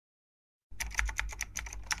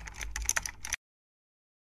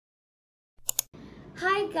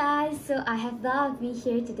Hi guys, so I have Val with me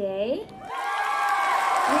here today.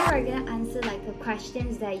 We are gonna answer like the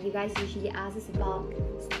questions that you guys usually ask us about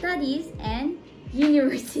studies and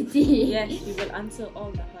university. Yes, we will answer all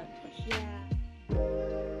the hard questions. Yeah.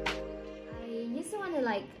 I used to want to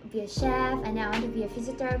like be a chef, and now I want to be a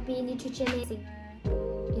physiotherapy, nutritionist,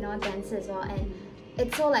 singer, dancer as well. And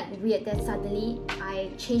it's so like weird that suddenly I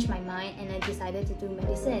changed my mind and I decided to do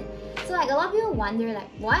medicine. So like a lot of people wonder like,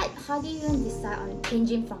 what? How do you even decide on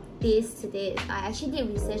changing from this to this? I actually did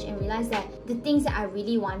research and realized that the things that I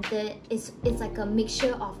really wanted it's like a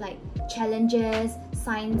mixture of like challenges,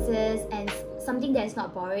 sciences, and something that is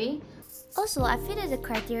not boring. Also, I feel that the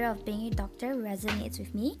criteria of being a doctor resonates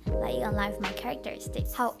with me, like in line with my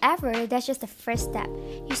characteristics. However, that's just the first step.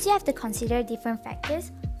 You still have to consider different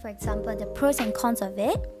factors, for example, the pros and cons of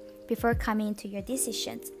it, before coming into your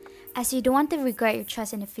decisions, as you don't want to regret your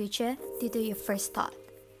choice in the future due to your first thought.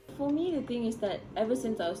 For me, the thing is that ever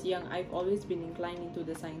since I was young, I've always been inclined into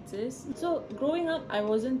the sciences. So growing up, I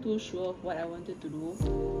wasn't too sure of what I wanted to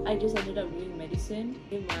do. I just ended up doing medicine.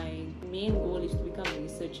 My main goal is to become a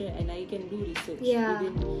researcher, and I can do research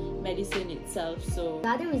within medicine itself. So the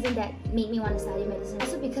other reason that made me want to study medicine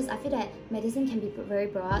also because I feel that medicine can be very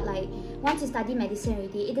broad. Like once you study medicine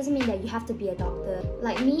already, it doesn't mean that you have to be a doctor.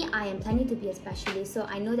 Like me, I am planning to be a specialist, so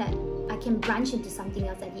I know that I can branch into something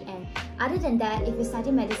else at the end. Other than that, if you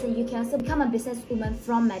study medicine, you can also become a businesswoman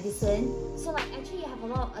from medicine. So like actually you have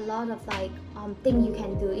a lot of like thing you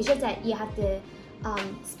can do. It's just that you have to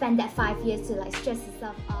spend that 5 years to like stress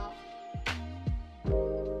yourself out.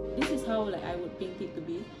 This is how like I would think it to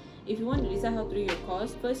be. If you want to decide how to do your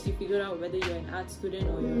course, first you figure out whether you're an art student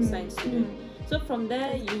or you're a science student. So from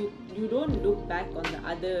there, you don't look back on the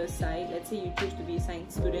other side. Let's say you choose to be a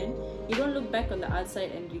science student. You don't look back on the art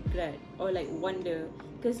side and regret or like wonder.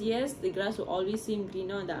 Because yes, the grass will always seem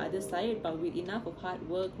greener on the other side, but with enough of hard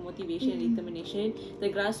work, motivation, and determination, the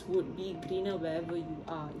grass would be greener wherever you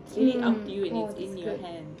are. It's really up to you, and it's in your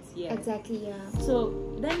hands. Yeah. Exactly, yeah.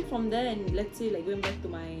 So then from there, and let's say like going back to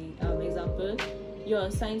my example, you're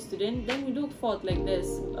a science student, then you look forth like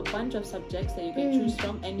there's a bunch of subjects that you can choose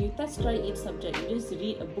from, and you test try each subject. You just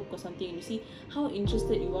read a book or something and you see how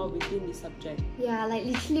interested you are within the subject. Yeah, like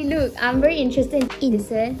literally look, I'm very interested in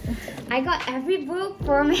medicine. I got every book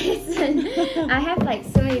for medicine. I have like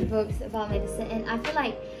so many books about medicine, and I feel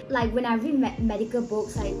like when I read medical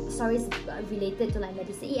books, like stories related to like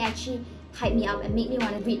medicine, it actually hyped me up and made me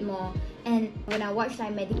want to read more. And when I watch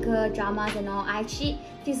like medical dramas and all, I actually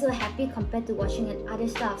feel so happy compared to watching other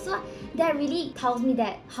stuff. So that really tells me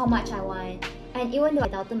that how much I want. And even though I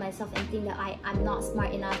doubted myself and think that I'm not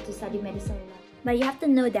smart enough to study medicine enough. But you have to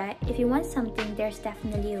know that if you want something, there's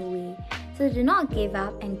definitely a way. So do not give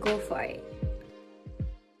up and go for it.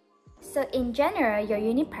 So in general, your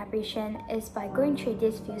uni preparation is by going through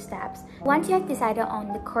these few steps. Once you have decided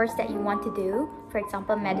on the course that you want to do, for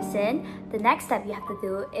example medicine, the next step you have to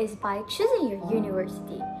do is by choosing your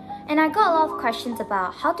university. And I got a lot of questions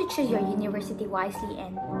about how to choose your university wisely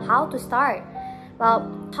and how to start.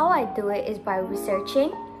 Well, how I do it is by researching,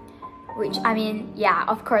 which I mean, yeah,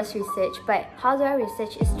 of course research, but how do I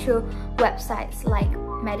research is through websites like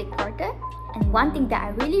Mediportal. And one thing that I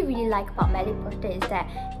really like about Mediportal is that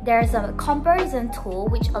there's a comparison tool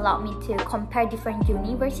which allowed me to compare different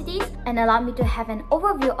universities and allowed me to have an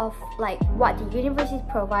overview of like what the universities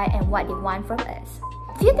provide and what they want from us.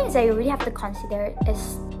 A few things that you really have to consider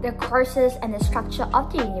is the courses and the structure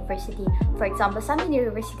of the university. For example, some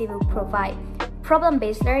university will provide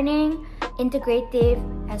problem-based learning, integrative,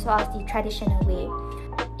 as well as the traditional way.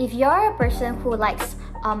 If you're a person who likes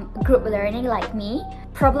group learning like me,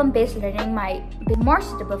 problem-based learning might be more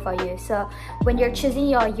suitable for you. So when you're choosing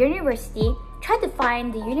your university, try to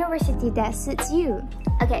find the university that suits you.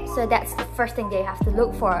 Okay, so that's the first thing that you have to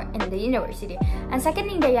look for in the university. And second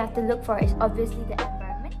thing that you have to look for is obviously the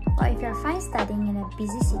environment. Or if you're fine studying in a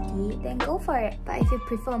busy city, then go for it. But if you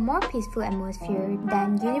prefer a more peaceful atmosphere,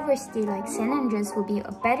 then university like St. Andrews will be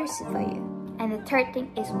a better suit for you. And the third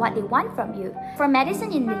thing is what they want from you. For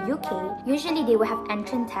medicine in the UK, usually they will have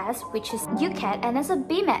entrance tests, which is UCAT and also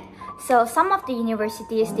BMAT. So some of the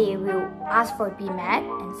universities, they will ask for BMAT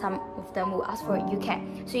and some of them will ask for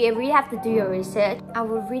UCAT. So you really have to do your research. I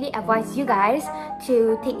would really advise you guys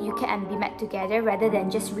to take UCAT and BMAT together rather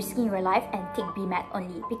than just risking your life and take BMAT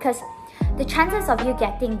only, because the chances of you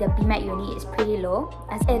getting the BMAT uni is pretty low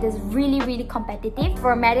as it is really competitive.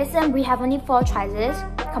 For medicine, we have only 4 choices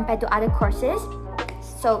compared to other courses.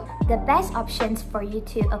 So the best options for you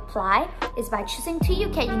to apply is by choosing 2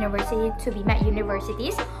 UCAT universities, 2 BMAT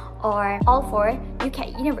universities, or all 4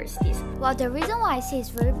 UCAT universities. Well, the reason why I say it's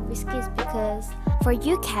very risky is because For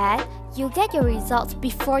UCAT, you get your results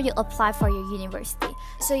before you apply for your university.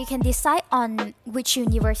 So you can decide on which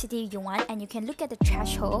university you want, and you can look at the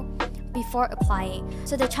threshold before applying.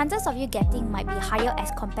 So the chances of you getting might be higher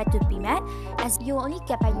as compared to BMAT, as you only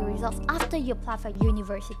get back your results after you apply for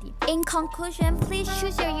university. In conclusion, please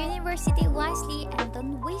choose your university wisely and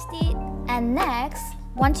don't waste it. And next,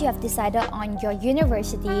 once you have decided on your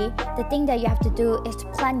university, the thing that you have to do is to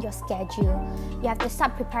plan your schedule. You have to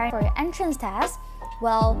start preparing for your entrance test,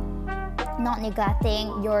 while not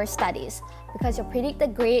neglecting your studies, because your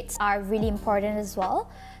predicted grades are really important as well.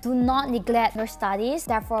 Do not neglect your studies.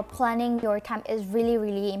 Therefore, planning your time is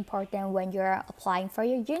really important when you're applying for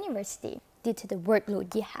your university due to the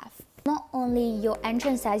workload you have. Not only your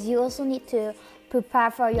entrance test, you also need to prepare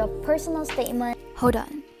for your personal statement. Hold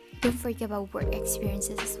on, don't forget about work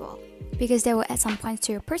experiences as well, because they will add some points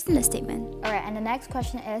to your personal statement. Alright, and the next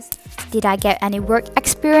question is, did I get any work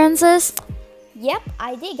experiences? Yep,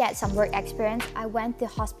 I did get some work experience. I went to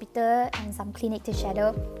hospital and some clinic to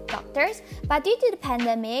shadow doctors. But due to the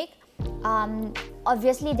pandemic,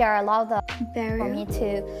 obviously there are a lot of barriers for me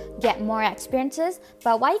to get more experiences.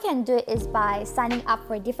 But what you can do is by signing up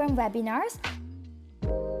for different webinars.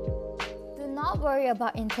 Do not worry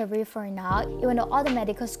about interview for now, even though all the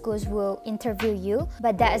medical schools will interview you,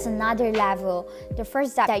 but that is another level. The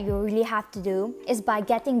first step that you really have to do is by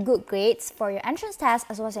getting good grades for your entrance test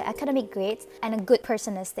as well as your academic grades and a good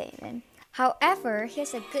personal statement. However,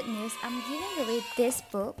 here's the good news. I'm giving away this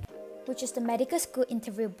book, which is the medical school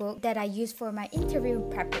interview book that I use for my interview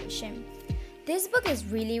preparation. This book is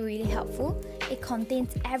really helpful. It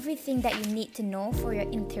contains everything that you need to know for your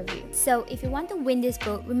interview. So if you want to win this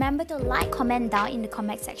book, remember to comment down in the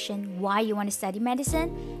comment section why you want to study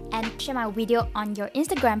medicine, and share my video on your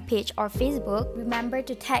Instagram page or Facebook. Remember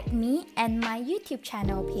to tag me and my YouTube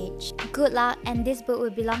channel page. Good luck, and this book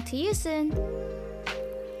will belong to you soon.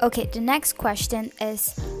 Okay, the next question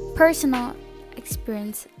is personal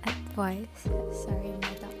experience advice. Sorry,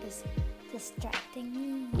 my dog is distracting me.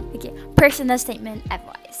 Okay, personal statement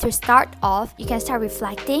advice. To start off, you can start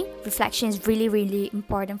reflecting. Reflection is really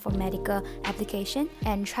important for medical application,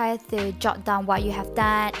 and try to jot down what you have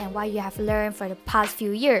done and what you have learned for the past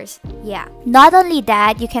few years. Yeah. Not only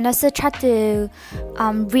that, you can also try to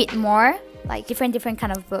read more, like different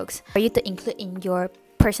kind of books for you to include in your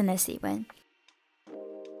personal statement.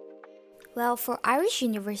 Well, for Irish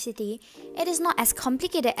University, it is not as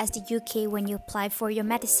complicated as the UK when you apply for your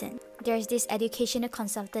medicine. There's this educational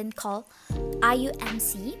consultant called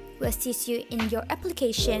IUMC who assists you in your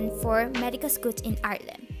application for medical schools in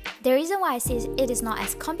Ireland. The reason why I say it is not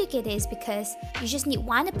as complicated is because you just need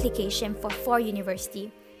one application for 4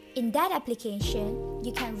 universities. In that application,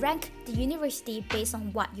 you can rank the university based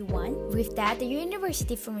on what you want. With that, the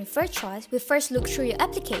university from your first choice will first look through your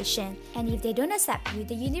application, and if they don't accept you,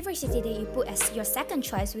 the university that you put as your second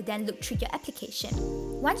choice will then look through your application.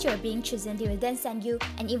 Once you're being chosen, they will then send you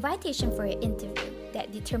an invitation for your interview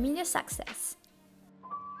that determines your success.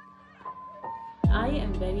 I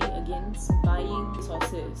am very against buying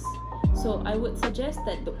resources. So I would suggest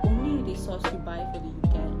that the only resource you buy for the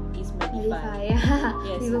UCAT is Medify.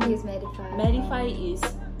 Yes, people use Medify. Medify is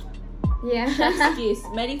chef's kiss.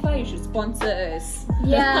 Medify, you should sponsor us.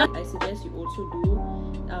 Yeah. I suggest you also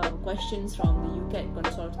do questions from the UCAT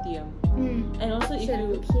consortium. And also if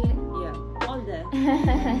all that.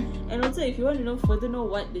 And also if you want to further know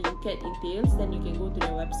what the UCAT entails, then you can go to their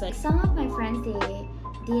website. Some of my friends, they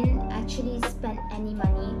didn't actually spend any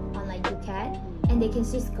money on like UCAT, and they can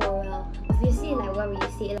still score well. Obviously, like what we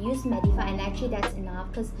say, use Medify, and actually that's enough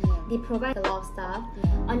because they provide a lot of stuff.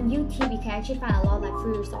 On YouTube, you can actually find a lot of like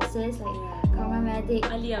free resources like Karma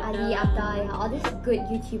Medic, Ali Abda, all these good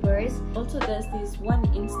YouTubers. Also, there's this one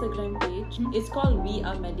Instagram page. It's called We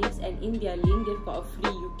Are Medics, and in their link, they've got a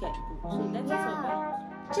free UCAT book. So that's also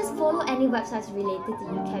just follow any websites related to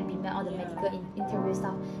Ucat&bmat or the medical interview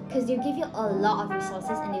stuff, because they'll give you a lot of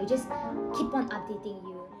resources and they'll just keep on updating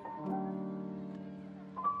you.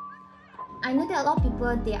 I know that a lot of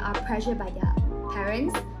people, they are pressured by their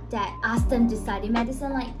parents that ask them to study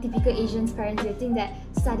medicine. Like typical Asian parents, they think that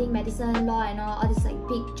studying medicine, law and all this like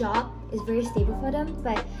big job is very stable for them,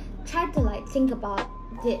 but try to like think about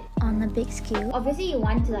it on a big scale. Obviously you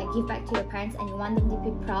want to like give back to your parents and you want them to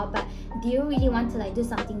be proud, but do you really want to like do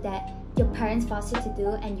something that your parents force you to do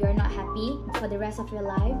and you're not happy for the rest of your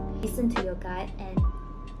life? Listen to your gut and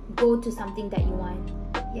go to something that you want.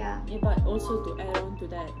 Yeah, but also to add on to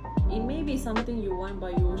that, it may be something you want,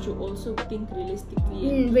 but you should also think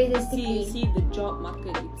realistically and see the job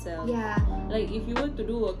market itself. Yeah, like if you were to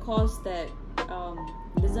do a course that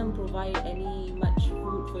doesn't provide any much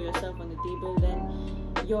food for yourself on the table,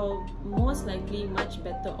 then you're most likely much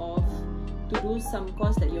better off to do some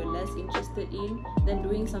course that you're less interested in than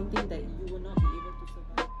doing something that you will not be able to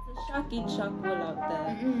survive. It's a shark eat shark world out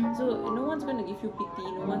there. So no one's going to give you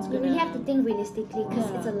pity, no one's going to... You have to think realistically because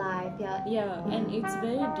Yeah. it's alive, Yeah, and it's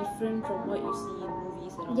very different from what you see in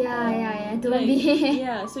movies and all Yeah, that. don't Like, be...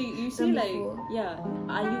 yeah, so you see Don't be like, fooled. yeah,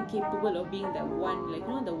 are you capable of being that one, like, you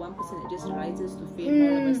know, the 1% that just rises to fame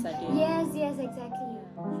all of a sudden? Yes, exactly.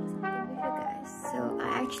 Something with you guys. So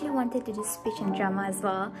I actually wanted to do speech and drama as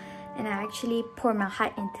well, and I actually poured my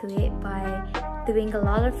heart into it by doing a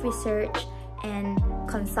lot of research and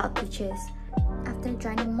consult teachers. After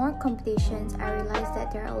joining more competitions, I realized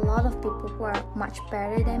that there are a lot of people who are much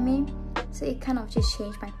better than me. So it kind of just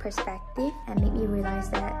changed my perspective and made me realize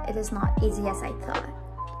that it is not easy as I thought.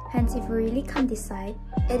 Hence, if you really can't decide,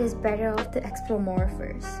 it is better off to explore more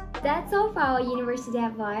first. That's all for our university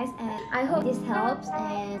advice, and I hope this helps.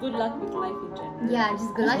 And Good luck with life in general. yeah,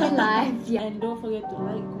 just good luck in life. Yeah. And don't forget to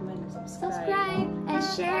like, comment, and subscribe. Subscribe and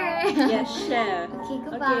share. Yeah, share. Okay,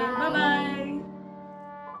 goodbye. Okay, bye-bye.